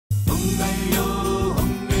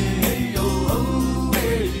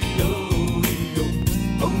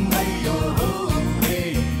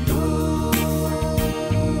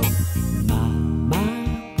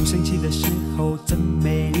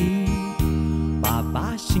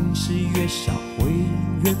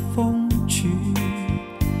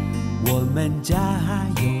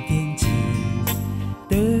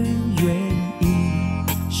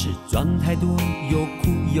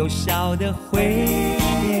有笑的回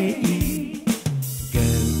忆，哥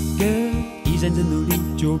哥一阵阵努力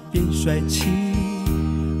就变帅气，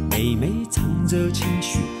妹妹藏着情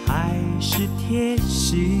绪还是贴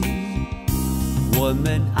心。我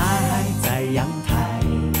们爱在阳台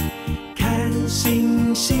看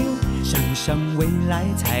星星，想想未来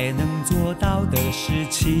才能做到的事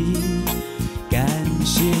情。感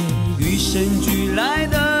谢与生俱来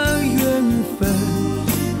的缘分，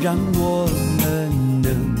让我们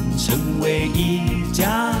能成为一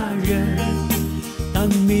家人。当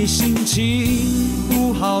你心情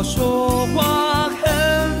不好，说话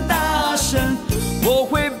很大声，我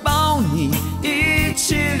会抱你一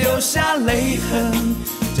起流下泪痕，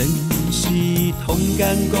珍惜同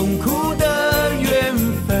甘共苦的缘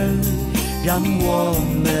分，让我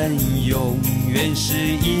们永远是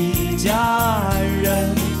一家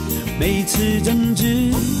人。每次争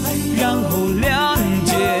执，然后谅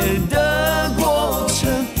解的过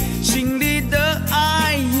程，心里的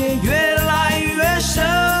爱也越来越深。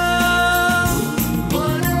我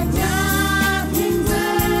的家庭真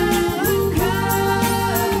可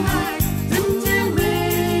爱，整洁美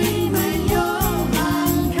满又安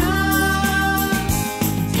康，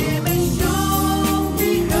姐妹兄弟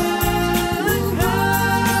很和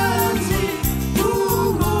气，父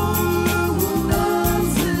母的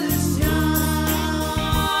慈祥。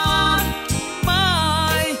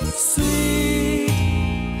My sweet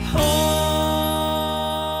home。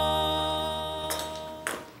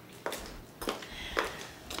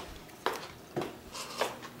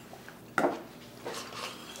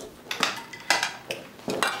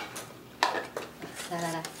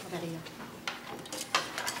来，我给你用。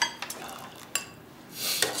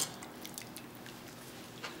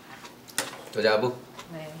多谢不？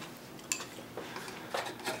没。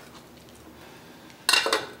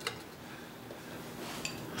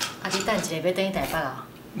啊，你等一下要转去台北啊？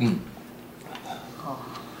哦，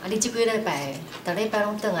啊，你这几礼拜，逐礼拜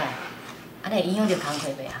拢转来，安尼会影响到工课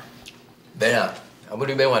袂啊？免啦，阿母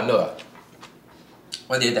你免烦恼啊。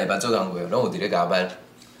我伫咧台北做工课，拢有伫咧加班，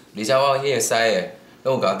而且我迄个师的，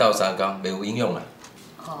拢有甲我斗3工，袂有影响啦。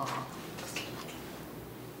哦。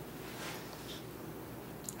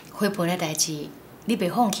花盆的代志，你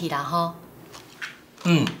袂放弃啦吼？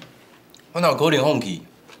我哪有可能放弃？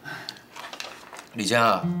而且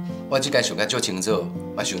啊，我即届想甲足清楚，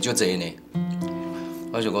嘛想足济呢。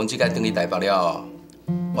我想讲，即届转去台北了后，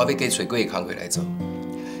我要加找几个工课来做，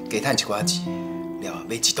加趁一寡钱，了后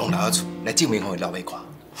买一栋老厝来证明互伊老爸看。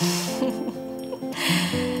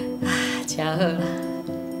真好啦！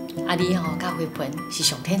啊，你吼甲花盆是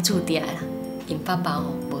上天注定的啦，因爸爸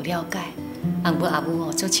吼无了解，翁母阿母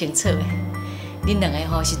吼足清楚的。恁两个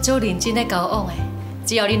吼是足认真咧交往的，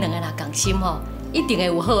只要恁两个若共心吼，一定会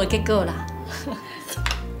有好的结果啦。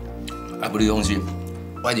阿母你放心，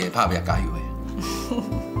我一定会拍拼加油的。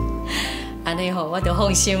安尼吼，我就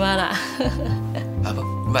放心啊啦。啊不，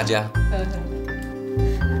你慢食。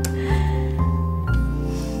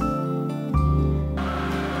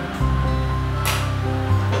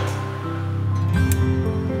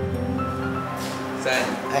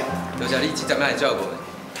多谢你这阵仔的照顾。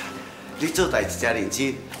你做代志真认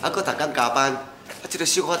真，还搁逐工加班，这个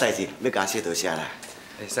小可代志要加谢多谢啦。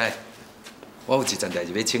会使，我有一件代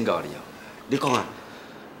志要请教你哦。你讲啊？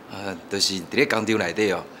就是伫咧工厂内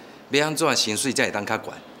底哦，要安怎薪水才会当较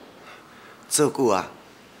悬？做久啊，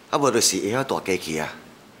啊无就是会晓大机器啊。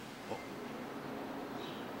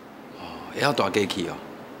会晓大机器哦。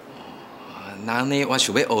那安尼我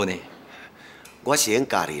想要学呢。我是愿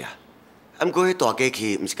教你啦。啊，毋过迄大机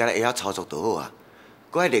器毋是干那会晓操作就好啊，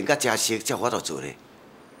搁爱练甲真熟才有法度做咧。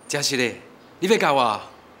真是咧，你要教我？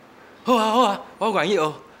好啊好啊，我愿意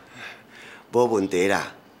学。无问题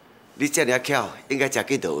啦，你遮尔巧，应该真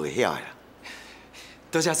紧就会晓的啦。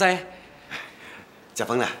多谢师。食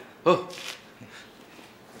饭啦。好。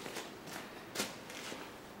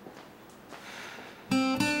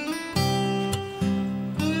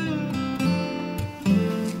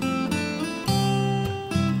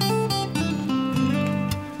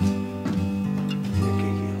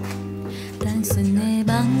单纯的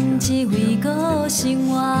梦只为过生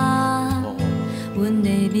活，阮的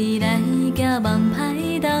未来甲梦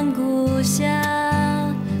歹当旧写，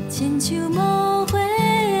亲像无花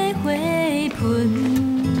的花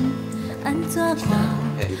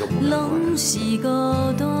拢是孤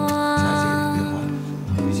单。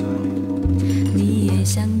你的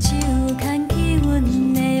双手牵起阮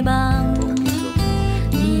的梦，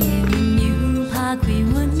你的温柔拍开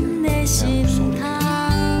阮的心窗，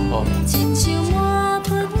亲像满盆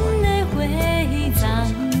的花丛，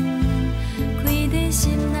开在心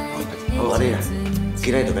内的你啦，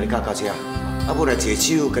今日就甲你教到这，啊，本来一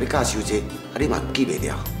手甲你教收这，啊，你嘛记袂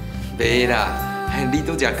了。袂啦，你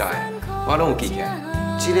拄则教的，我拢有记起来。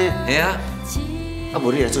真的？嘿啊，啊，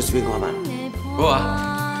无你来做一遍看卖。好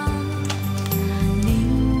啊。冷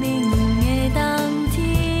冷的冬天，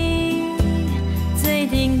做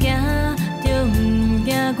阵行就不惊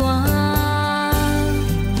寒。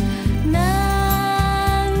难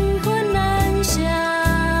分难舍，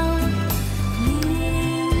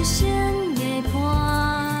人生的伴。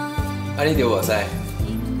啊，你着话使？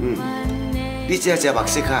你这只目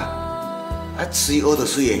色卡，啊，随学就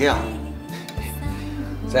随会晓。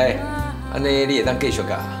使，安尼你会当继续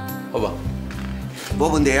教，好无？无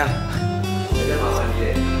问题啊。那就麻烦你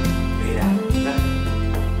嘞。没啦，来，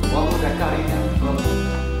我不来教你俩。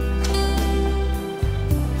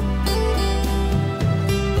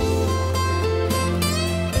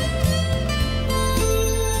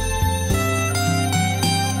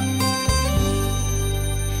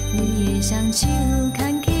你的双手牵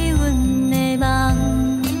起阮的梦，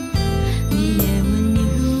你的温柔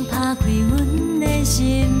拍开阮的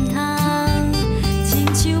心窗，亲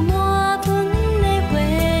像满盆的花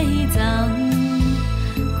丛，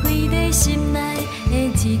开在心内的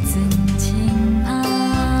一阵清香。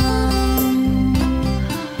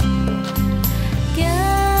咸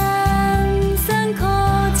酸苦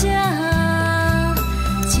涩，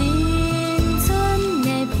青春的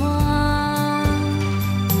伴。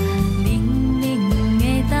冷冷的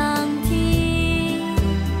冬天，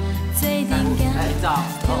做阵行就不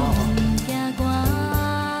惊寒。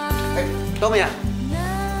哎，东明啊，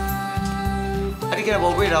啊，你今日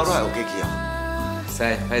无买老赖有过去哦？使，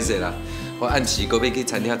歹势啦，我按时搁要去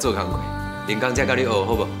餐厅做工课，连工才甲你学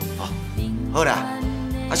好无？哦，好啦，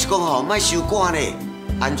啊是讲吼，莫伤赶呢，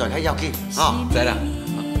安全较要紧，吼。知啦。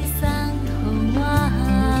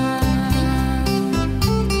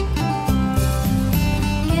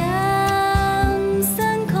咸酸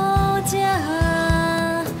苦涩，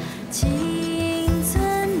青春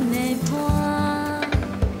的伴。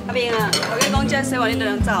阿明啊，我跟你讲，这洗碗你都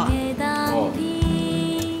能走啊？哦。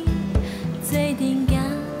做阵行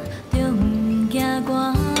就不惊寒。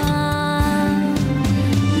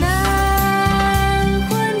难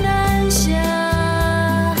分难舍，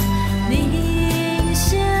人生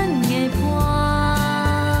的伴。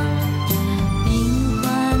平凡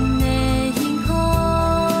的幸福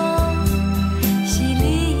是你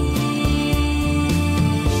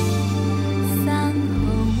送予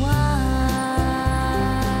我。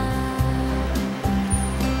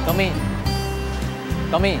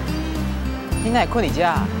Dongming，你哪会困伫遮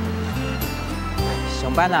啊？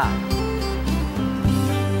上班啊？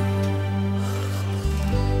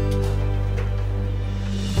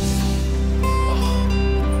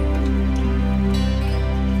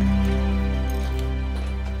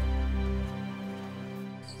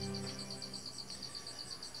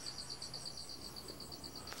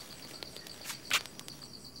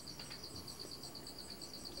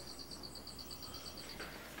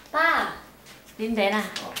爸，啉茶啦。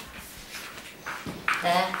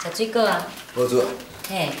来啊，食水果啊。宝珠啊，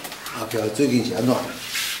嘿，阿飘最近是安怎？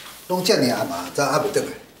拢遮尔暗嘛，早还袂倒来？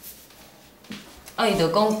啊，伊就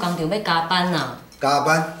讲工厂要加班呐。加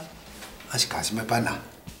班？啊是加什么班啊？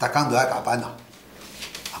逐工都爱加班啊？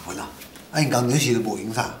阿文啊，啊因工厂是无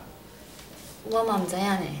闲啥？我嘛毋知影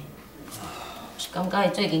呢，是感觉伊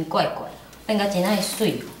最近怪怪，变甲真爱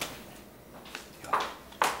水哦。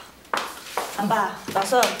阿爸、大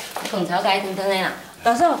嫂，饭头甲伊汤汤的啦。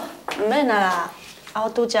大嫂，唔免啦，啊，我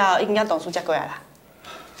拄则已经甲同事接过来啦。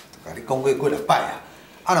甲你讲过几落摆啊，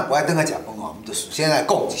啊若不爱转来食饭哦，毋着事先来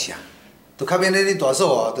讲一声，就较免你大嫂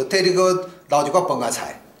哦，着替你搁留一寡饭啊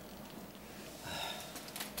菜。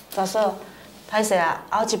大嫂，歹势啊，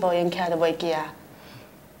啊，我一无闲起来就袂记啊。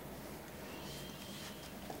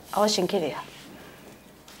啊，我先去哩啊。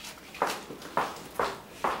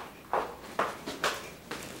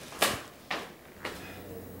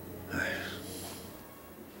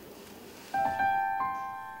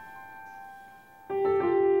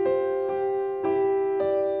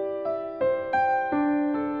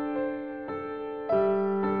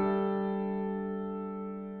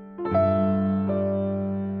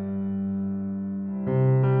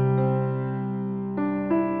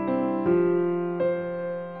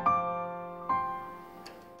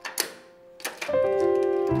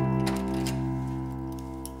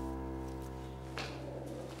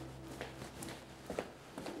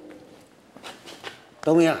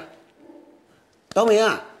东明啊，东明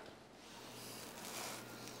啊！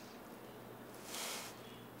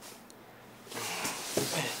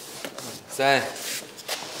师，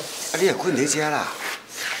你也困伫遮啦？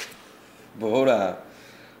无啦，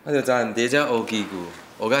我就昨暗伫遮乌机句，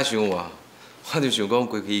乌甲伤晚，我就想讲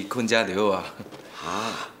规气困遮就好啊。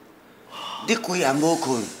啊！你规暗无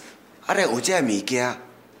困，来有遮物件，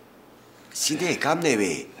身体会甘呢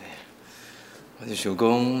袂？我就想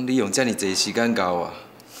讲，你用遮尔济时间教我，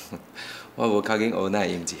我无较紧学哪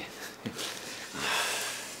会用者。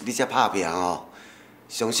你遮拍拼哦，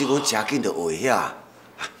相信阮真紧就会晓。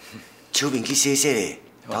手面去洗洗咧，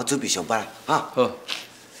然后准备上班啊。好。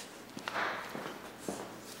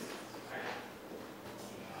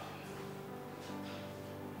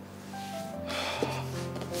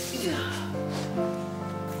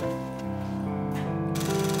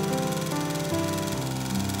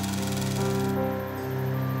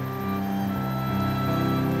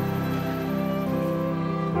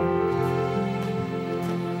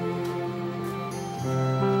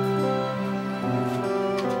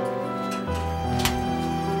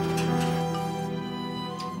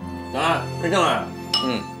你干嘛？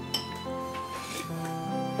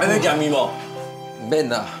还没食面无？唔免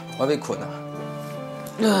啦，我要困啊。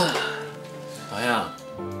哎呀，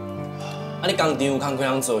你工厂有工课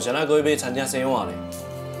通做，谁那搁去买餐厅洗碗咧？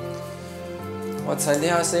我餐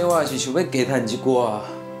厅洗碗是想要加赚一寡。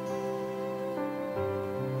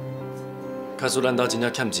假使咱兜真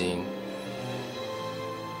正欠钱，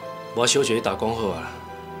我小姐去打工好啊。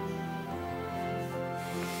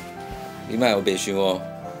你莫有白想哦。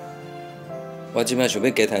我即摆想要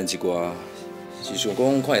加赚一寡，是想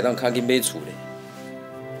讲看会当较紧买厝咧。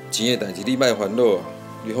钱的代志你莫烦恼，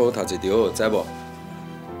你好好读册就好，知无？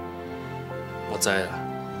我知啦。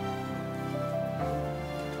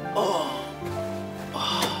哦。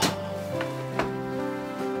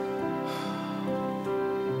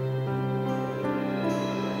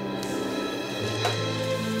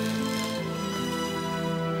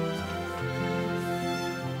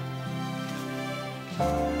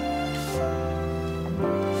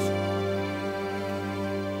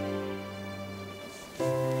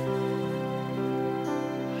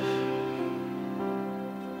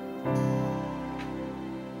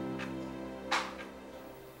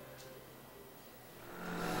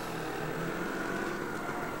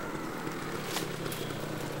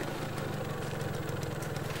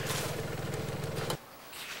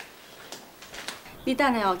你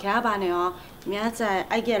等下哦，徛啊办的哦，明仔载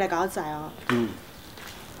爱记来甲我载哦。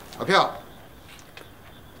阿飘，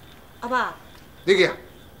阿爸，你去啊！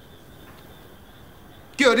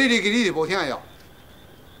叫你入去，你就无听的哦。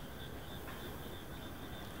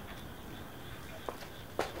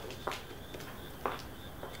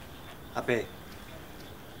阿伯，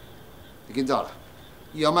你紧走啦，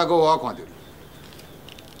以后莫搁我看到你。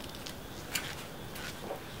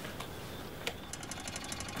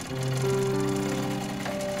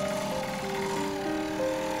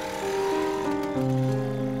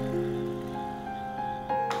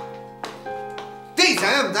你知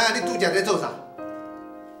影唔知影？你拄则在做啥？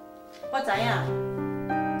我知影。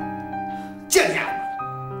这样，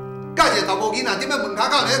教一个查某囡仔踮咧门骹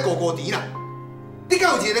口咧糊糊甜啦，你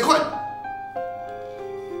敢有一个款？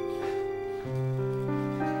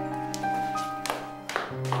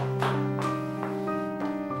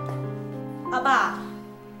阿爸，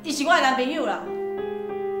伊是我的男朋友啦。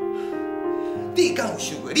你敢有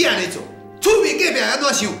想过你安尼做，厝边隔壁安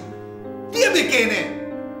怎想？你也袂嫁呢？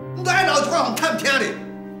唔该留一寡互探听咧。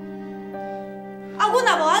啊，阮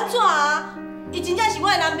也无安怎啊，伊真正是我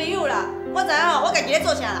的男朋友啦。我知影哦，我家己咧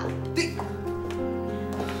做啥啦。你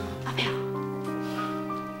阿飘，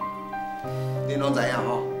你拢知影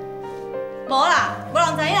吼？无啦，无人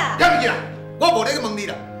知影。遐物件啦，我无咧去问你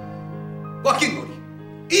啦。我敬过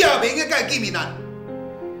你，以后袂用甲伊见面啦。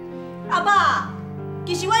阿爸，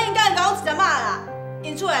其实我应该甲我一阵仔啦，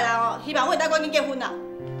因厝内人哦，希望我带赶紧结婚啦。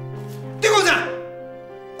你讲啥？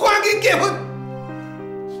赶紧结婚！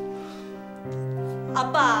阿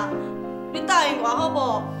爸，你答应我好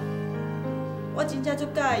无？我真正足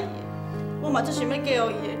介意的，我嘛足想要嫁予伊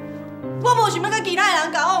的，我无想要甲其他的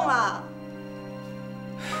人交往啦。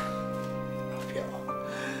阿飘，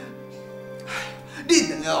你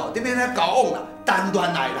两个哦，踮咧咧交往啦，谈恋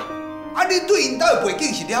爱啦。啊，你对因兜的背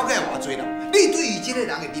景是了解偌济啦？你对伊这个人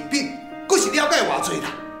的人品，佫是了解偌济啦？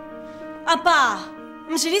阿爸，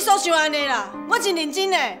毋是你所想安尼啦，我真认真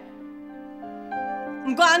的。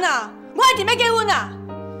毋管啦，我一定要结婚啦。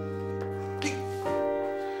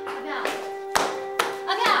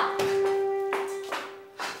阿飘，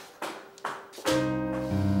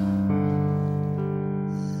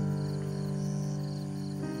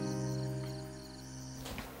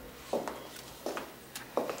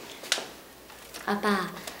阿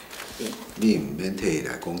爸，你唔免替伊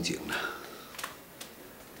来讲情啦。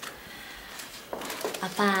阿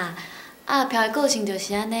爸，阿飘的个性就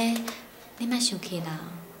是安尼，你莫生气啦。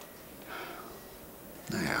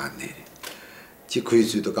哪会安尼？一开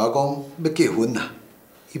嘴就甲我讲要结婚啦，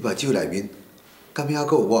伊目睭内面敢还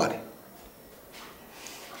阁有我咧？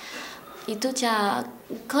伊拄则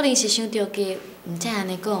可能是想着急，毋才安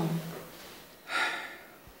尼讲。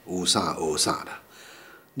有啥学啥啦，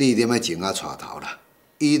你踮咧前仔带头啦，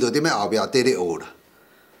伊就踮咧后壁缀咧学啦。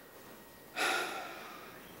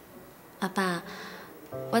阿爸，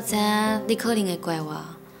我知影你可能会怪我，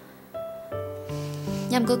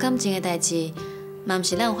也毋过感情的代志，嘛毋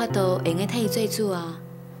是咱有法度会用替伊做主啊。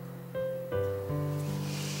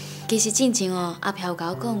其实进前哦，阿飘有甲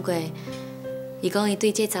我讲过，伊讲伊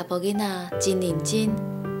对这查甫囡仔真认真，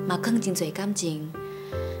嘛放真侪感情，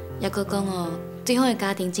也佫讲哦，对方的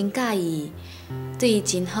家庭真介意伊，对伊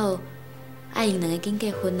真好，爱因两个紧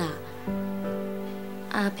结婚啦。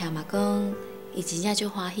阿飘嘛讲，伊真正足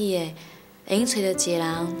欢喜的。会用找到一个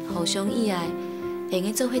人互相意爱，会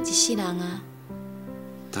用做伙一世人啊！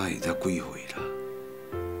等伊才几岁啦，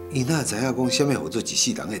伊哪会知影讲啥物好做一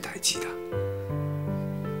世人的代志啦？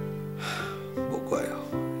无怪哦，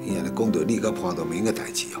伊安尼讲到你甲潘东明的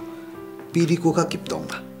代志哦，比你搁较激动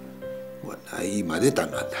啦。原来伊嘛咧谈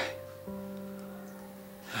恋爱。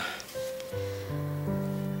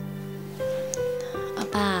阿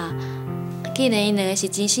爸，既然因两个是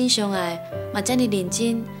真心相爱，嘛遮尔认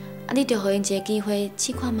真。啊！你着互因一个机会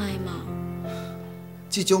试看卖嘛。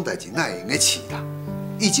这种代志哪会用咧试啦？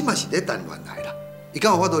伊即嘛是咧谈恋爱啦，伊敢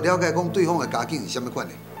有法度了解讲对方的家境是啥物款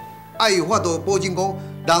的？啊，有法度保证讲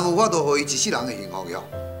人有法度互伊一世人的幸福哟。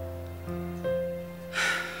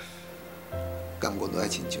甘愿都爱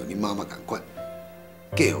亲像恁妈妈共款，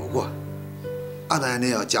嫁互我。啊，那安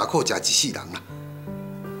尼哦，食苦食一世人啦。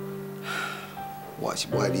我是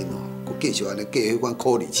无爱恁哦，佮继续安尼过迄款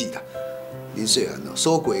苦日子啦。恁细汉哦，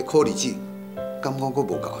所过的苦日子，敢讲阁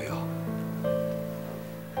无够哟。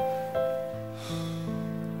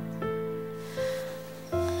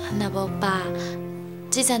若无爸，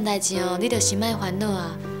这件代志哦，你着心莫烦恼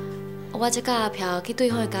啊。我则甲阿飘去对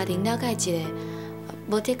方的家庭了解一下，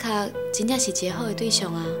无的确真正是一个好的对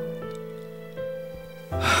象啊。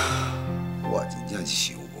我真正是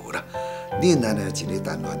想无啦，恁安尼一个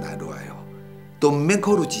谈恋爱落来哦，都毋免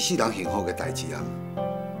考虑一世人幸福的代志啊。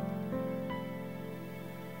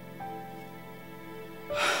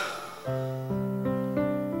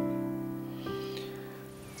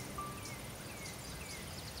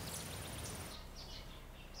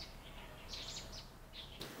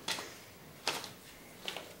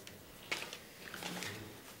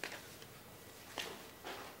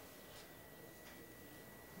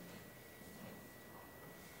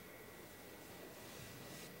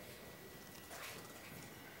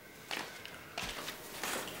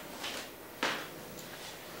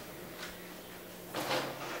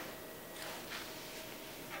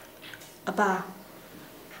阿爸，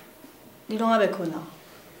你拢还袂困哦？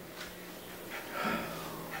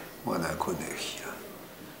我哪困会去啊？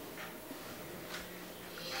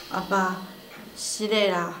阿爸，是的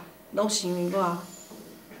啦，拢是因为我。啊，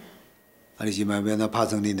你是慢慢啊拍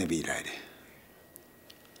算恁的未来咧？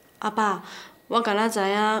阿爸，我敢若知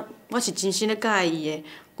影，我是真心咧介意的。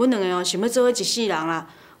阮两个哦，想要做伙一世人啦。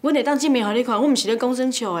阮会当证明互你看，阮毋是咧讲耍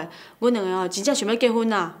笑的。阮两个哦，真正想要结婚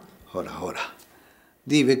啦。好啦好啦，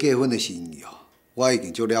你要结婚的心意哦，我已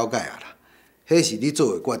经足了解啊啦。迄是你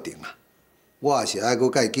做的决定啦，我也是爱搁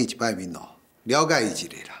甲伊见一摆面哦，了解伊一下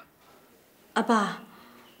啦。阿爸，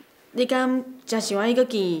你敢真想伊搁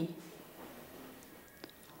见伊？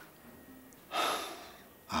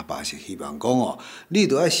阿爸是希望讲哦，你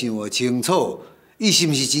着爱想个清楚，伊是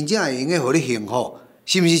毋是真正会用个互你幸福，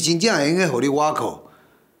是毋是真正会用个互你倚靠？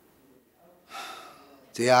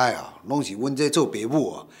这爱哦，拢是阮这做爸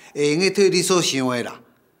母哦，会用个替你所想的啦。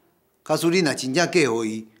假使你若真正嫁互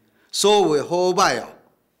伊，所有的好歹哦，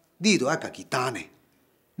你着爱家己担呢，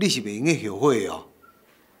你是袂用个后悔的哦。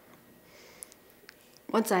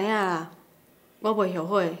我知影啦，我袂后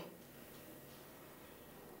悔。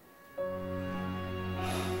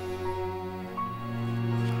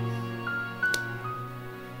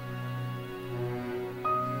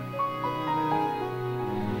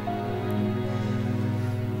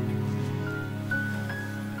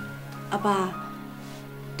阿爸，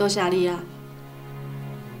多谢你啦。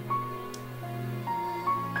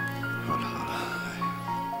好啦好啦，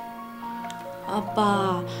阿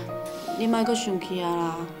爸，你莫阁生气啊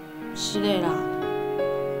啦，是的啦。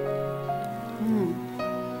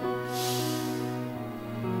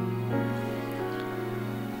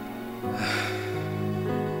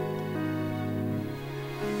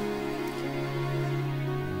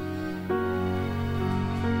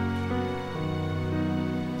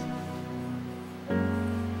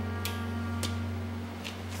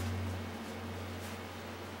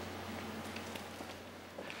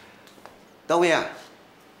东明啊，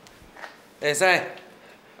会使，安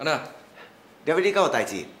那？了尾你敢有代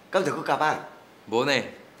志？敢着搁加班？无呢，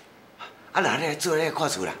啊，那你来做咧看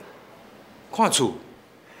厝啦？看厝。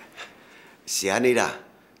是安尼啦，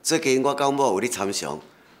最近我跟某有咧参详，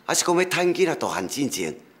啊是讲要趁囡仔大汉之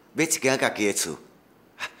前，买一间家己的厝。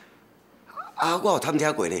啊，我有探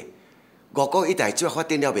听过呢，外国一代即发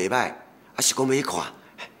展了袂歹，啊是讲要去看，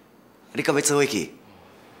你敢要做伙去？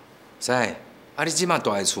使，啊你即马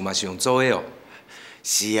住的厝嘛是用租的哦？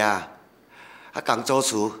是啊，啊共租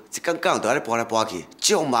厝，一天到晚都在搬来搬去，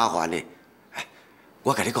足麻烦的。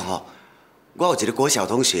我甲你讲吼，我有一个国小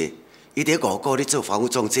同学，伊伫5股咧做房屋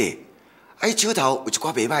中介。啊！伊手头有一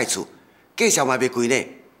寡袂歹厝，介绍嘛袂贵呢，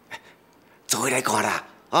做伙来看啦，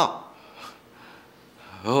吼。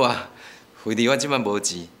好啊，费事我即摆无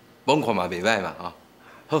钱，罔看嘛袂歹嘛，吼。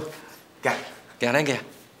好，行，行咱行。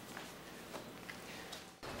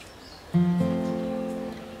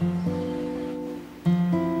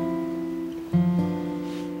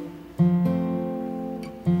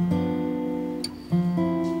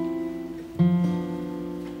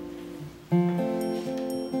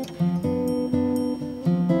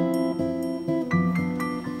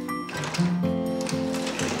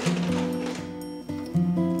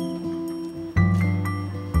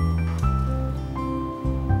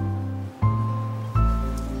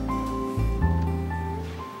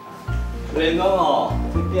虽然讲哦，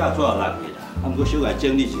这囝做也力去啦，啊，毋过小可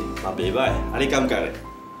整理一下嘛袂歹，啊，你感觉咧？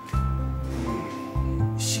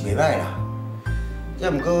是袂歹啦，也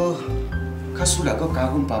毋过较需要搁加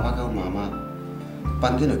阮爸爸甲阮妈妈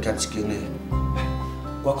房间就兼一间咧。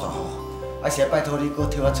我看吼，还是拜托你搁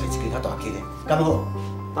替我找一间较大间的，敢好？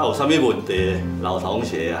那有啥物问题？老同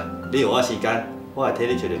学啊，你有我时间，我会替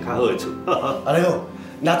你找个较好的厝。安尼好，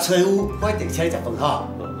若找有，我一定请你食饭吼。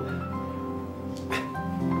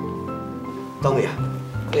东明啊，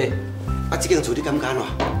啊，这间厝你感觉安怎？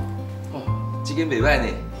哦，这间袂歹呢。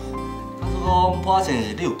啊，说讲破钱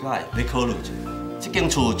是你有介要考虑者，这间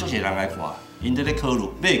厝足侪人来看，因在咧考虑，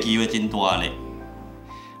买机会真大呢。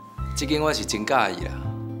这间我是真介意啦。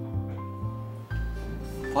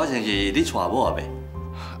破钱是你娶某啊未？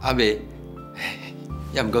啊未，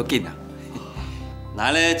也毋过紧啊。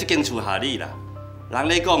那咧，这间厝下你啦。人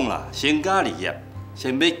咧讲啦，成家立业，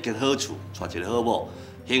先买间好厝，娶一个好某。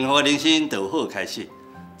幸福的人生就有好开始。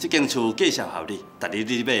这间厝介绍给你，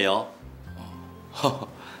逐日你买哦。好，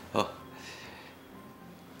好。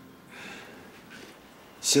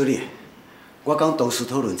小李，我讲同事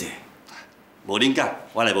讨论者。无恁讲，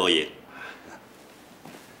我来无闲。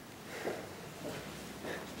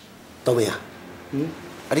东明啊，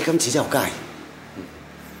啊，你敢真正有介意？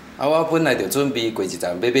啊，我本来就准备过一阵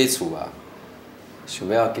要买厝啊，想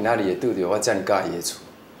要今仔日会拄到我遮尔介意的厝。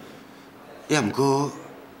也毋过。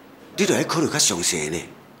你着要考虑较详细呢，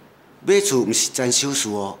买厝毋是真小事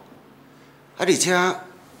哦，啊，而且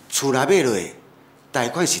厝若买落，贷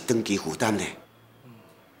款是长期负担呢。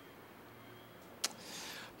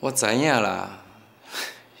我知影啦，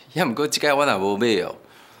也毋过即摆我若无买哦，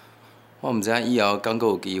我毋知影以后敢阁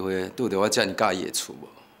有机会拄到我遮尔介意的厝无。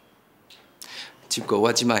只不过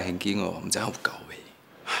我即摆现金哦，毋知影有够未？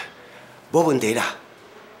无问题啦，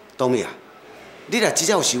东明啊，你若真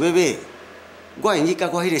正有想要买。我愿意甲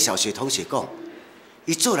我迄个小学同学讲，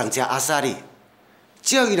伊做人真阿萨哩，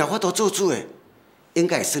只要伊若法度做主的，应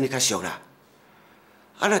该会算你较俗啦。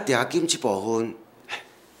啊，若定金这部分，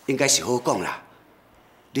应该是好讲啦。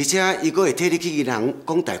而且伊阁会替你去银行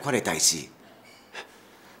讲贷款的代志。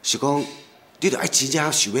是讲，你着爱真正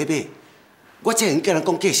想要买，我才会甲人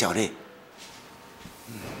讲介绍呢。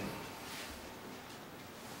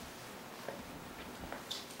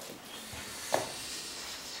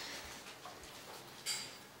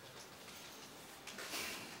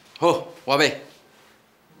好，我买。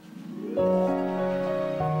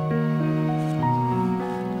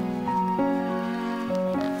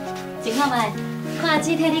情况卖，看阿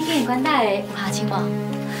姊替你建管大的有下穿无？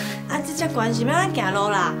啊，这只悬是要安行路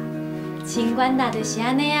啦？穿管大就是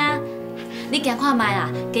安尼啊，你行看卖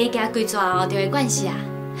啦，加行规逝后就会惯势啊。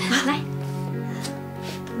来，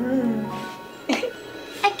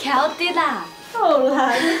爱翘直啦。好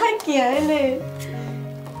啦，你快行咧。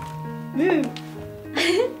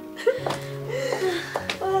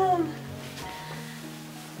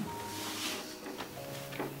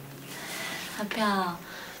阿飘，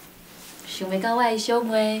想袂到我的小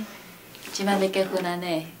妹即摆要结婚安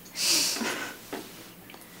尼。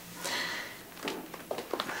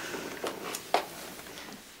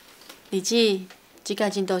二姊，即届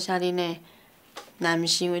真多谢恁呢。若毋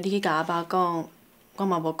是因为你去甲阿爸讲，我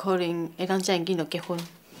嘛无可能会当遮尔紧就结婚。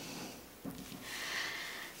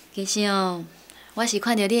其实哦，我是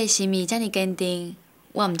看到你的心意遮尔坚定，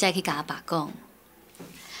我毋才去甲阿爸讲。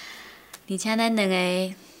而且咱两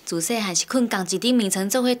个自细汉是困同一顶眠床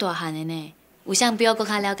做伙大汉的呢，有啥比我搁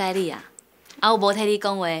较了解你啊？啊，有无替你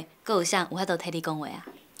讲话，搁有啥有法度替你讲话啊？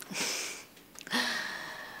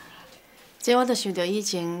这我都想到以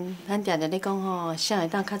前咱定定咧讲吼，谁会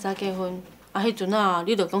当较早结婚？啊，迄阵啊，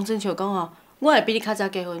你着讲真像讲吼，我会比你较早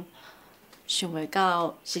结婚。想袂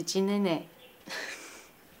到是真的呢。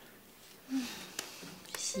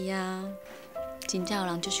是啊，真正有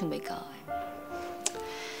人足想袂到的。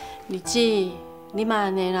日子，你嘛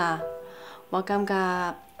安尼啦，我感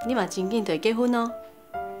觉你嘛真紧就会结婚哦。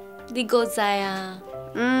你搁知啊？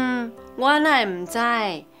我哪会毋知？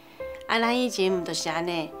啊，咱以前毋就是安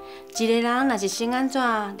尼，一个人若是先安怎，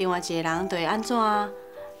另外一个人就会安怎啊？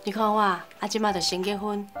你看我，啊，即马就先结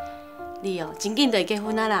婚，你哦，真紧就会结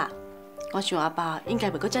婚啊啦。我想阿爸应该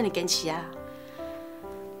袂阁遮尔坚持啊。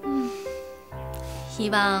希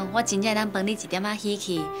望我真正能帮你一点仔喜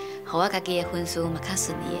气，互我家己的婚事嘛较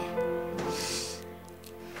顺利的。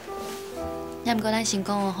也毋过咱先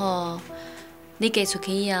讲好，你嫁出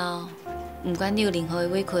去以后，毋管你有任何的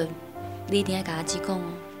委屈，你一定要甲阿姊讲哦。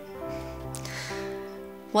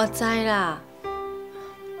我知啦，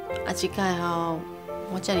啊，即摆吼，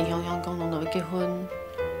我遮尔雄雄讲拢要结婚，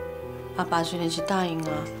阿爸虽然是答应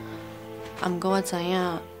啊，啊，毋过我知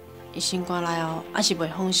影，伊心肝内后还是袂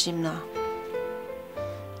放心啦。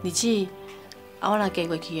日子，啊，我若嫁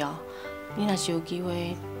过去哦，你若是有机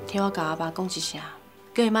会替我甲阿爸讲一声，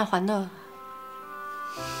叫伊莫烦恼。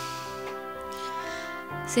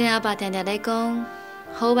虽然阿爸常常咧讲，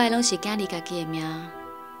好歹拢是囝儿家己的命，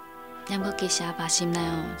也毋过其实阿爸心内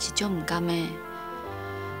哦是足毋甘的。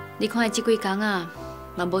你看伊即几工啊，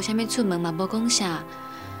嘛无啥物出门，嘛无讲啥，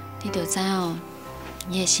你着知哦，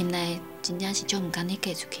伊的心内真正是足毋甘你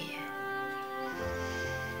嫁出去的。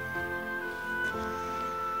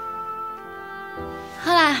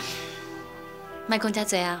好啦，莫讲遮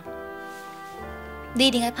济啊，你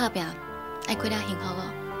一定爱打拼，爱过了幸福哦。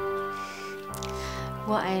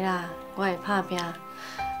我爱啦，我会打拼，啊，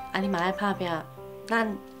你嘛爱打拼，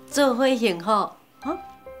咱做伙幸福，哈？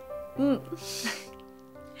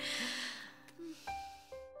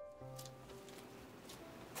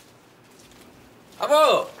阿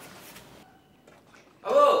母，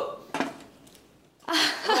阿母，阿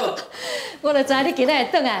母，我就知你今仔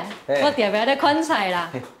会转来，我定定咧款菜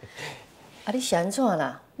啦。啊，你是安怎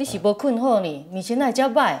啦？你是无困好呢？面前哪会遮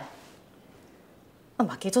歹？啊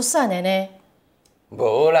嘛，加足瘦的呢。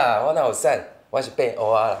无啦，我哪有瘦？我是变乌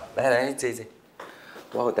啊啦！来，坐。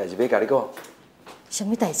我有代志要甲你讲。什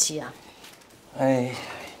么代志啊？哎，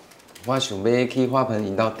我想要去花盆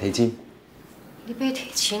因兜提亲。你要提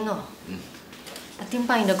亲哦？啊，顶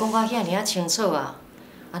摆因就讲我遐尔清楚啊，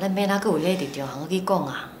啊，咱免哪阁有迄立场通去讲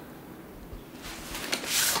啊。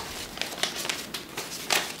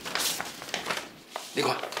你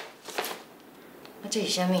看，啊，这是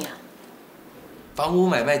啥物啊？房屋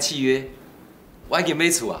买卖契约，我已经买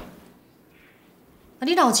厝啊。啊，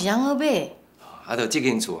你哪有钱通好买？啊，就这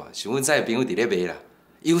间厝啊，是阮载朋友伫咧卖啦，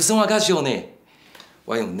有算啊较俗呢。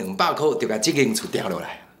我用200块就甲这间厝订落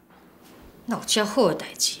来。哪有遮好的代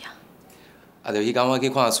志啊？啊，就迄天我去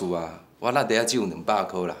看厝啊，我那底下只有200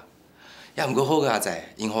块啦。也毋过好佳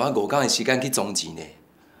在，因互我5天的时间去装钱呢。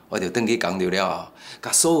我就转去工作了后，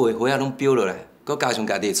甲所有的花仔拢标落来，佮加上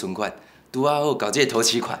家己的存款，拄啊好交这个头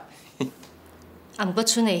期款。啊，毋过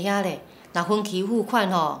剩的遐咧，若分期付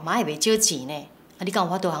款吼，嘛会袂少钱呢。啊，你敢有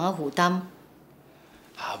法度通啊负担？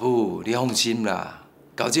阿母，你放心啦，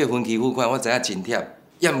交这个分期付款我知影真忝，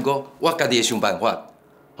也毋过我家己会想办法，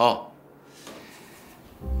吼。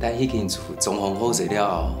等迄间厝装潢好势了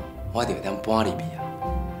后，我就会当搬入去啊。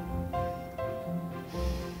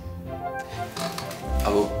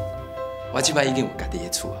阿母，我即摆已经有家己的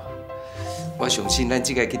厝啊，我相信咱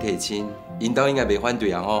即个去提亲，因兜应该袂反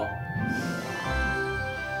对啊吼。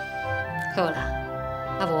好啦，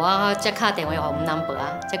啊无我再敲电话互吴南伯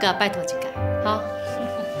啊，再甲拜托一下，吼。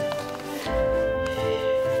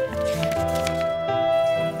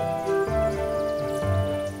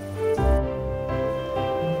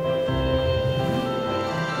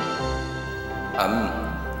阿姆，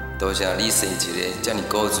多谢你生一个遮尔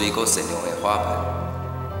古水、阁善良的花盆。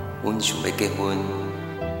阮想要结婚，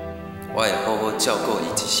我会好好照顾伊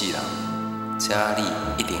一世人，请你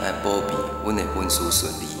一定要保庇阮的婚事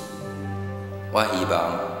顺利。我希望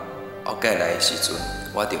后届来的时阵，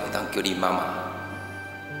我就会当叫你妈妈。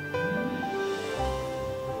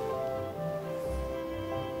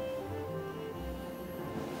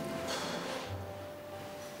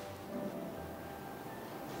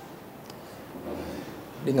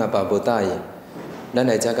恁阿爸无答应，咱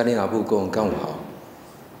来遮甲恁阿母讲，敢有效？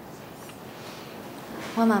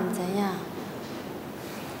我嘛毋知影。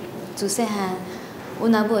自细汉，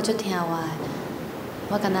阮阿母就足疼我的，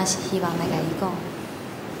我敢若是希望来甲伊讲。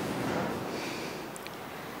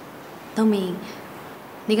东明，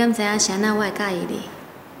你敢知影是安怎我会介意你？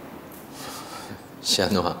是安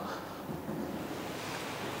怎？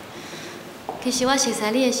其实我熟悉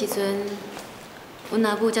你的时阵，阮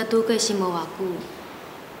阿母才拄过身无偌久。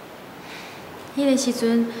迄个时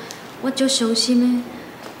阵，我足伤心的，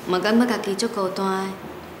嘛感觉家己足孤单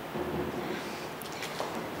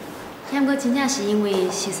的。毋过真正是因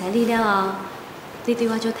为熟悉你了后，你对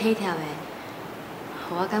我足体贴的，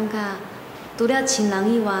互我感觉除了亲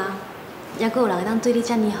人以外，还阁有人会当对你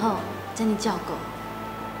遮尔好，遮尔照顾。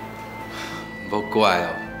无怪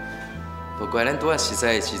哦，无怪咱拄仔熟悉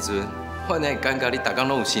的时阵，我哪会感觉你逐工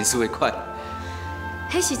拢有心事的款。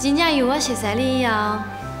迄是真正因为我熟悉你以后，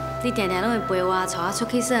你定定拢会陪我，带我出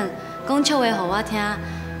去耍，讲笑话互我听，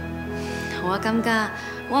互我感觉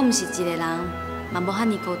我毋是一个人，嘛无遐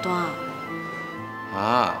尼孤单。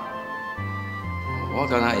啊，我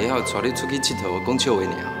敢若会晓带你出去佚佗，讲笑话尔。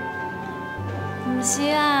毋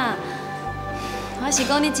是啦，我是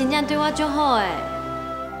讲你真正对我足好诶。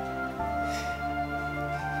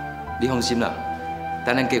你放心啦，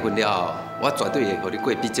等咱结婚了后，我绝对会互你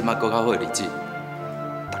过比即马搁较好的日子，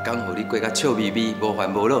逐工互你过甲笑眯眯，无烦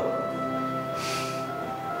无恼。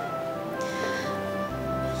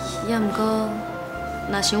也毋过，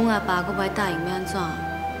若是阮阿爸阁袂答应，要安怎？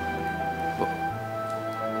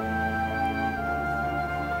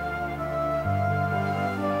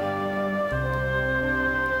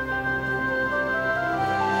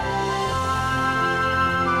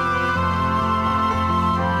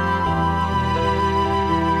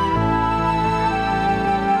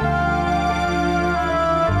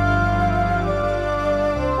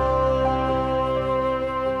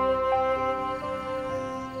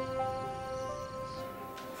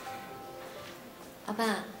阿爸，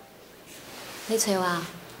你找我？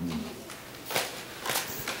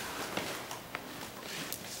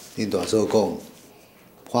恁大嫂讲，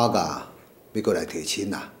潘家要过来提亲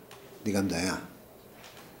啦，你敢知影？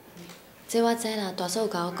这我知啦，大嫂有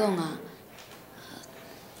甲我讲啊。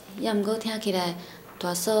也毋过听起来，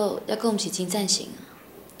大嫂也阁毋是真赞成啊。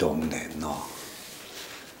当然咯，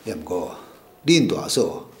也毋过恁大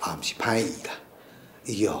嫂也毋是歹意啦，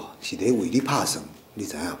伊是咧为你拍算，你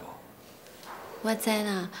知影无？我知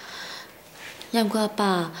啦，也毋过阿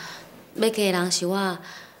爸，要嫁的人是我，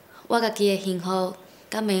我家己的幸福，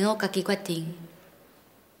敢免我家己决定。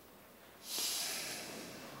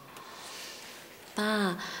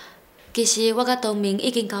爸，其实我甲东明已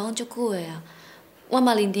经交往足久的啊，我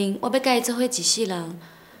嘛认定我要甲伊做伙一世人。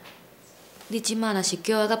你即马若是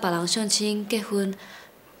叫我甲别人相亲结婚，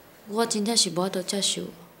我真正是无法度接受。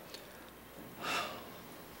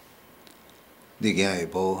你今日下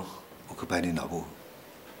晡有去拜恁老母？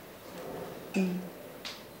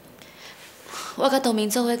我甲东明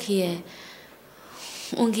做伙去的，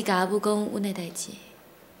阮去甲阿母讲阮的代志。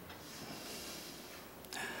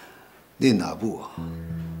恁老母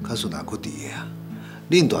较顺阿骨伫的啊，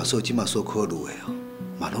恁大嫂即马所考虑的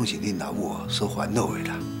嘛拢是恁老母所烦恼的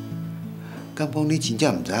啦。敢讲你真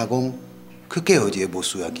正毋知影讲，去嫁予一个无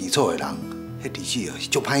需要基础的人，迄日子是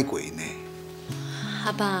足歹过呢。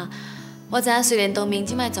阿爸，我知影虽然东明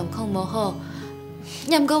即摆状况无好，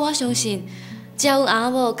也毋过我相信，只要有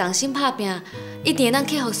阿某共心拍拼，一定会当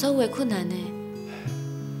克服所有的困难的。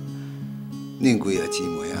恁规个姊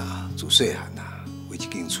妹啊，自细汉啊，为一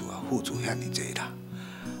间厝啊付出遐尼济啦。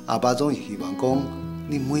阿爸总是希望讲，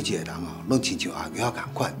恁每一个人哦，拢亲像阿玉仔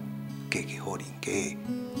共款，嫁个好人家。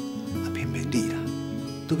啊，偏偏你啦，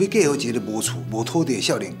都要嫁予一个无厝无土地的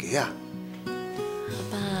少年家啊！阿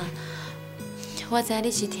爸，我知影你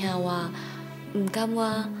是听我，毋甘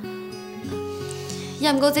我，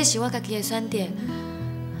也毋过这是我家己的选择。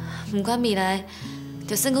毋管未来，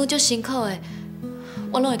就算讲足辛苦的，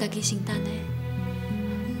我拢会家己承担的。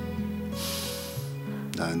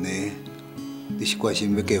那安尼，你是决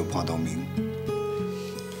心要嫁予潘东明？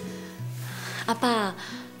阿爸，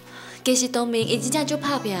其实东明伊真正足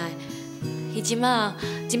拍拼的，伊即马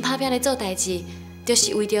真拍拼咧做代志，就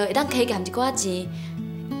是为着会当加减一寡钱。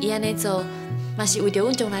伊安尼做，嘛是为着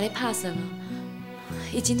阮将来咧拍算啊。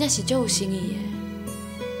伊真正是足有诚意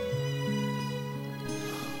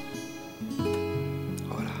的。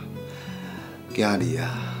好啦，今日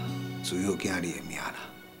啊，只有今日的命啦。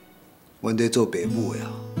阮在做爸母的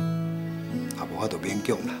哦，也无法度勉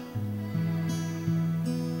强啦。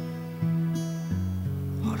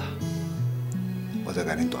好啦，我再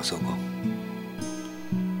甲恁大嫂讲。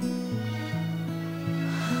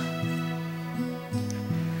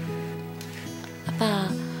阿爸，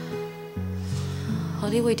互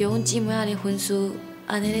你为着阮姊妹仔的婚事，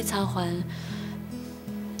安尼咧操烦，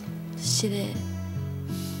是的。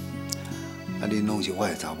啊，恁拢是我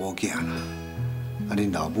的查某囝啦，啊，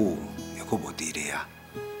恁老母又搁无伫咧啊，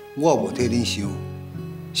我无替恁想，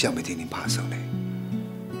谁要替恁拍算呢？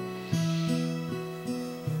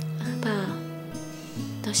爸，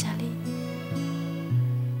多谢你。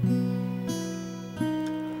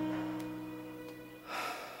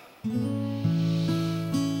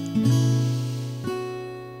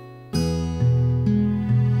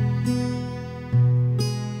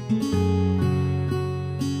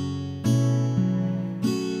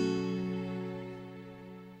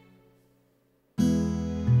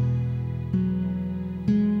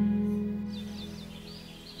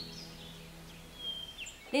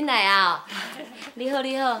恁来啊！你好，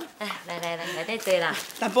你好，哎，来，内底坐啦。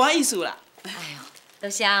淡薄仔意思啦。哎呦，多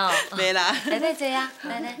谢哦。袂啦。内底坐啊，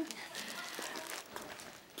来。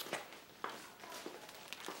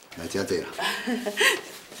来遮坐啦。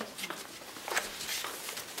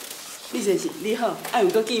李先生，你好，爱有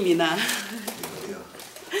搁见面啊。你好。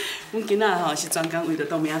阮今仔吼是专工为着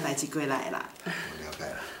东明仔代志过来的啦。了解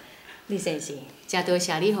啦。李先生，真多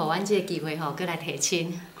谢你，互阮这个机会吼，过来提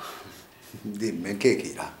亲。你唔免客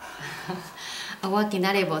气啦。我今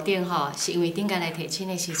仔日无顶吼，是因为顶间来提亲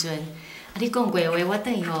的时阵，你讲过的话，我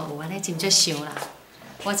等于吼有安尼真足想啦。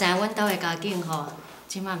我知影阮兜的家境吼，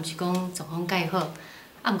即摆毋是讲状况介好，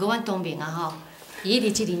毋过阮东明啊吼，伊一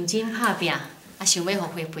直真认真打拼，想要互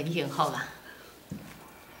花盆幸福啊。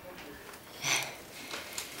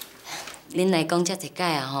恁来讲遮一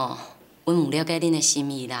摆啊吼，阮唔了解恁的心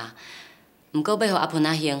意啦。毋过要互阿盆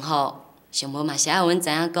仔幸福。上无嘛是爱阮知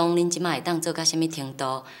影讲，恁即摆会当做到啥物程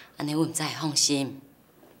度，安尼阮才会放心。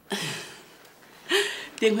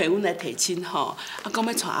顶回阮来提亲吼，讲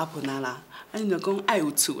要娶阿盆仔啦，恁就讲爱有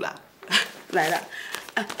厝啦，来啦，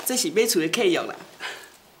这是买厝的契约啦。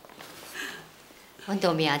阮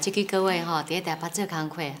东明即几个月吼，伫咧台北做工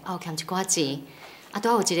课，有欠一寡钱，拄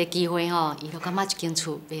好有一个机会吼，伊就感觉一间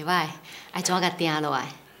厝袂歹，爱怎甲定落来。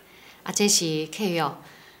这是契约，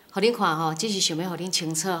互恁看吼，只是想要互恁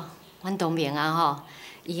清楚。阮东明啊吼，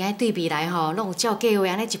伊爱对未来吼，拢有照计划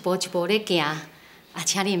安尼一步一步咧行，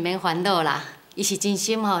请你毋免烦恼啦。伊是真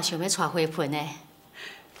心吼，想要娶花盆的。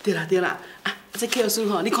对啦，这契约书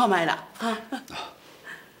吼，你看卖啦，哈。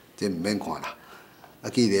这毋免看啦，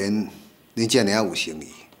既然恁遮尔有诚意，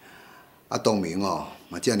东明哦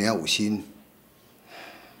嘛遮尔有心，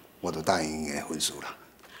我就答应伊的婚事啦。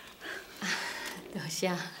多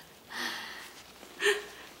谢。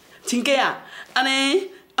亲家啊，安尼。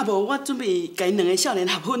无，我准备甲因两个少年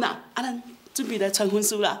合婚啦，咱准备来传婚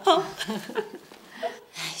书啦，吼。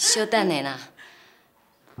小等下啦，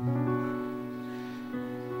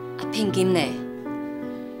聘金呢？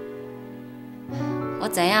我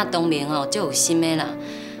知影东明哦，足有心的啦。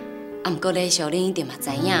毋过礼数恁一定嘛知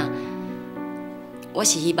影，我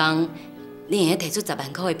是希望恁会摕出10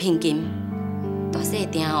万块的聘金，大细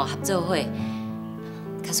订哦合作伙。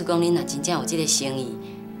假使讲恁若真正有这个诚意。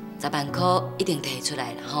10万块一定摕出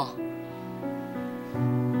来啦吼！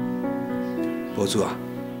宝珠啊，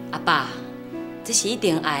阿爸，这是一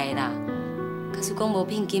定爱的啦。假使讲无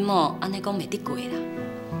聘金哦，安尼讲袂得过啦。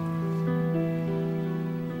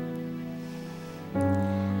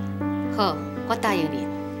好，我答应你。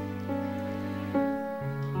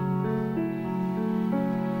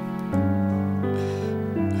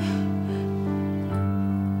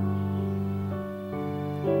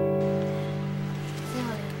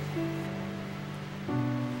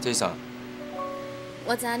这啥？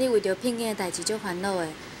我知影你为着聘金的代志足烦恼的，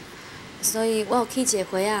所以我有起一个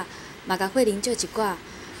花仔，嘛甲慧玲借一寡。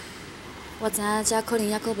我知影这可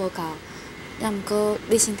能还阁无够，也毋过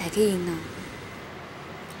你先摕去用啦。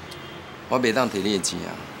我袂当摕你的钱啊！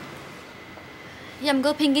也毋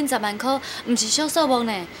过聘金10万块，毋是小数目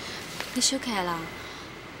呢，你收起来啦。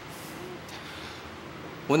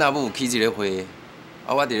阮阿母有起一个花，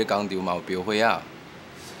我伫咧工厂嘛有标花啊。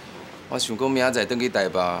我想讲明仔载转去台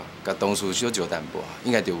北，甲同事小招淡薄，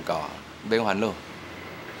应该就有够啊，免烦恼。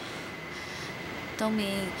东明，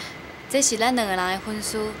这是咱两个人的婚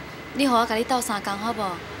事，你互我甲你斗3工好无？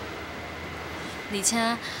而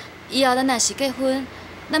且以后咱若是结婚，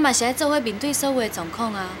咱嘛是爱做伙面对所有的状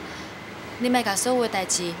况啊。你莫甲所有的代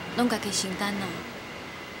志拢家己承担啦。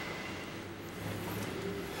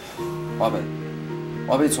花盆，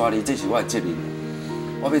我要娶你，这是我的责任。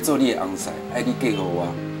我要做你的翁婿，爱你嫁予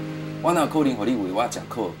我。我哪有可能互你为我食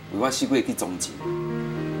苦，为我死过去赚钱？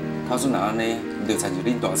假使若安尼，毋就亲像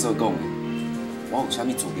恁大嫂讲的，我有啥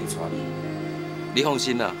物资格娶你？你放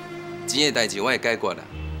心啦，钱的代志我会解决啦。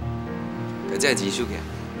把这钱收起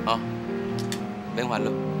来，免烦恼。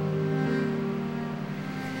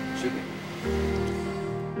小姐。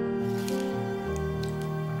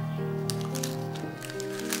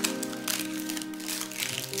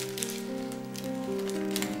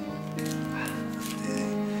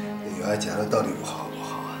药爱食了到底有好无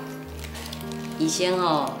好啊？医生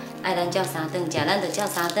吼，爱咱照三顿食，咱就照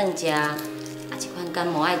三顿食。啊，这款感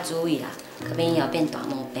冒爱注意啦，可免以后变大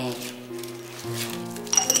毛病。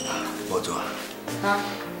宝珠啊，哈？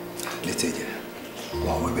你坐者，我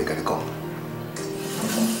有话要甲你讲。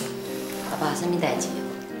阿爸，什么代志？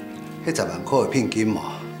迄10万块的聘金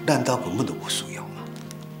嘛，咱兜根本就无需要嘛。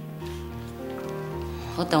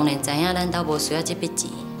我当然知影，咱兜无需要这笔钱。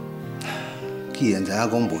既然知影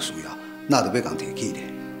讲无需要，那就要共提起咧。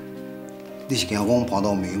你是惊讲潘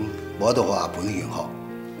东明无法度互阿盆幸福，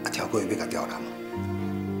啊，超过要甲刁难吗？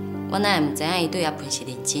我哪会唔知影伊对阿盆是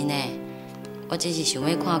认真的？我只是想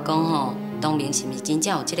要看讲吼，东明是毋是真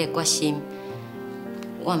正有这个决心？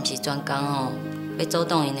我毋是专工吼，要主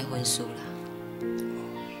动因的婚事啦。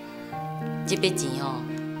这笔钱吼，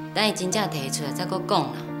等伊真正摕出来再搁讲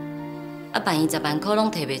啦。啊，万一10万块拢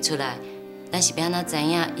摕袂出来，咱是要安怎知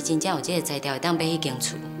影伊真正有这个才调会当买迄间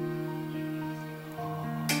厝？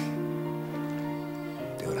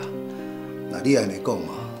对啦，那你安尼讲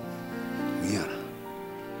嘛，有影啦。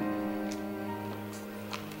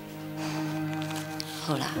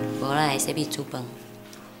好啦，无咱来洗米煮饭。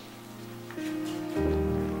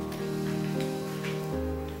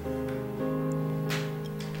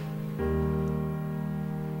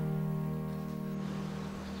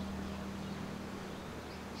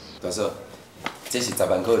大嫂，这是10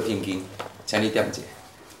万块的聘金，请你点一下。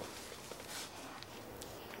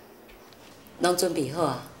拢准备好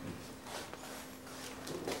啊？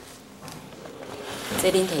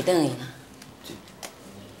这恁摕转去啦。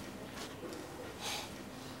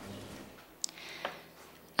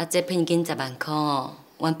啊，这聘金10万块哦，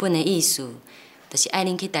原本的意思就是爱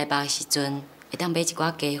恁去台北的时阵，会当买一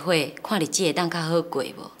寡家伙，看日子会当较好过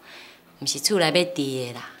无？毋是厝内要住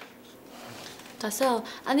的啦。大嫂，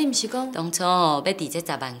啊，你毋是讲当初哦，要伫这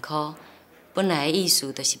10万块，本来的意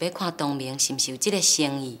思就是要看东明是毋是有这个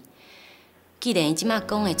诚意。既然伊即马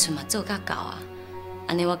讲的厝嘛做甲到啊，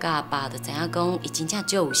安尼我甲阿爸就知影讲，伊真正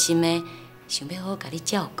足有心的，想要好好甲你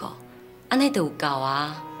照顾，安尼就有够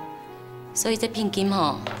啊。所以这聘金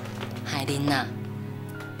吼，害恁啦。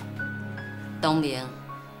东明，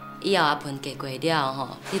以后阿盆嫁过了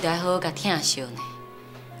吼，你着爱好好甲疼惜呢。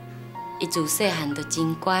伊自细汉就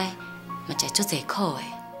真乖。嘛食足侪苦的，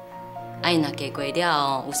啊伊若嫁过了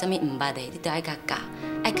哦，有啥物毋捌的，你着爱甲教，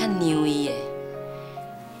爱较让伊的，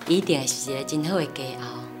伊一定会是一个真好的家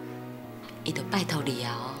后，伊着拜托你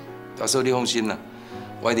啊哦。大嫂，你放心啦，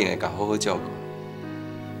我一定会甲好好照顾。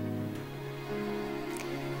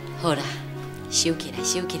好啦，收起来，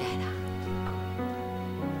收起来啦。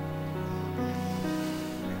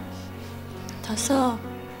大嫂，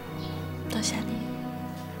多谢你。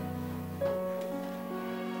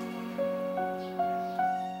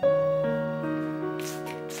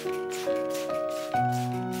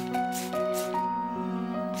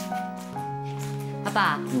阿爸，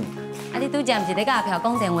啊你拄则毋是咧甲阿飘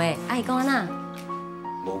讲电话，啊伊讲安那？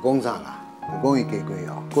无讲啥啦，有讲伊嫁过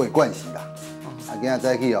哦，佫会惯势啦。啊，今仔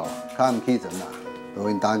早起哦，较暗起床啦，就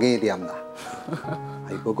因担家念啦。啊，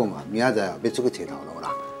伊佫讲啊，明仔载哦要出去找头路啦，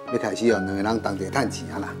要开始哦两个人同齐趁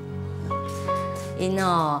钱啦。因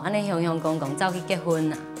哦，安尼雄雄公公走去结婚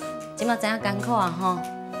啦，即马知影艰苦啊吼。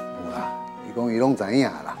有啦，伊讲伊拢知影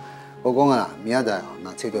啦。我讲啊，明仔载哦，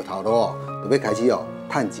若找到头路哦，就要开始哦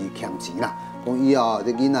趁钱欠钱啦。讲以后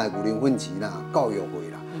这囡仔牛奶粉钱啦、教育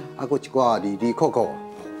费啦，啊，佫一寡利利扣扣，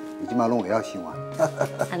伊即马拢会晓想啊。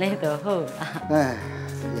安尼就好啦。哎，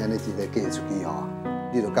伊安尼一个嫁出去吼，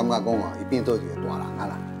你就感觉讲哦，伊变做一个大人啊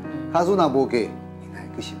啦。假使若无嫁，伊哪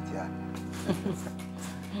会去想遮？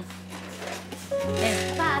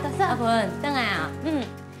哎，爸，大嫂，阿盆，转来啊。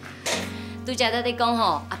拄则在你讲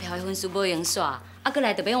吼，阿飘的婚事无用煞，啊，过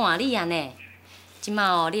来就要换你啊呢。即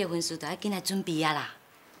马哦，你的婚事就要紧来准备啊啦。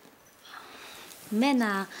唔免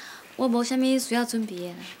啦，我无啥物需要准备的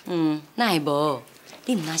啦。哪会无？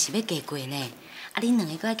你毋若是要嫁过呢？啊，恁两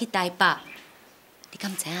个搁爱去台北，你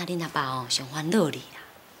敢知影恁阿爸哦上烦恼你啦？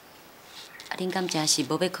啊，恁敢真是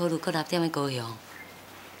无要考虑搁6点的高雄？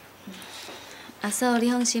阿嫂，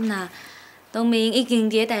你放心啦，东明已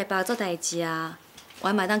经伫台北做代志啊，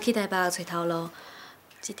我嘛当去台北找头路，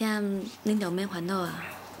这点恁就免烦恼啊。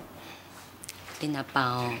恁阿爸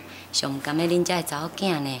哦上甘的恁遮的查某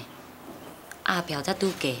囝呢？阿飘才拄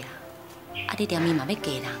嫁啦，啊你连伊嘛要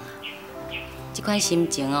嫁人啊！这款心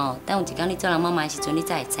情哦，等有一天你做人妈妈的时阵，你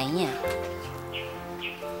才会知影。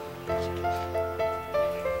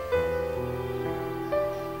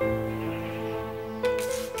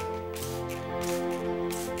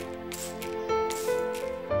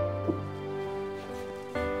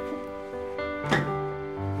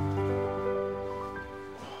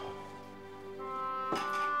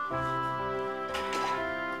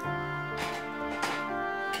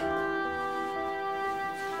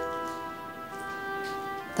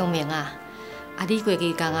东明啊，你过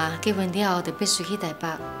期工啊，结婚了后就必须去台北，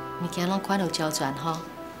物件拢款有交全吼。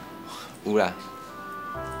有啦。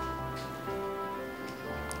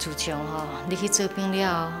自从你去做兵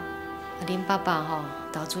了后，恁爸爸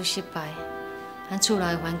投资失败，咱厝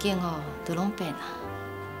内环境都拢变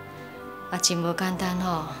啦。真无简单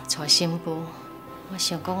娶新妇。我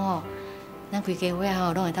想讲咱规家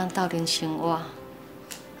伙拢会当斗阵生活，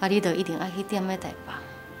你就一定爱去踮咧台北。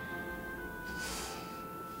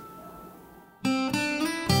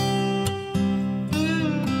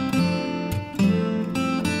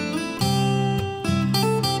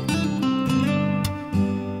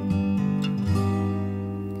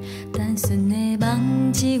单纯的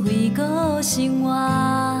梦只为过生活，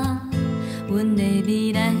阮的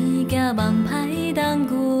未来寄望歹当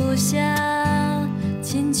旧写，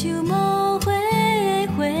亲像无花的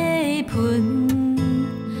花盆，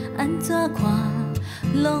安怎看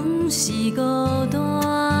拢是孤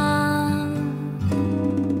单。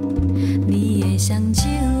你的双手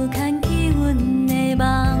牵起阮的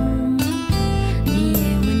梦，你的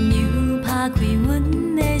温柔拍开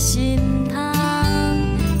阮的心窗。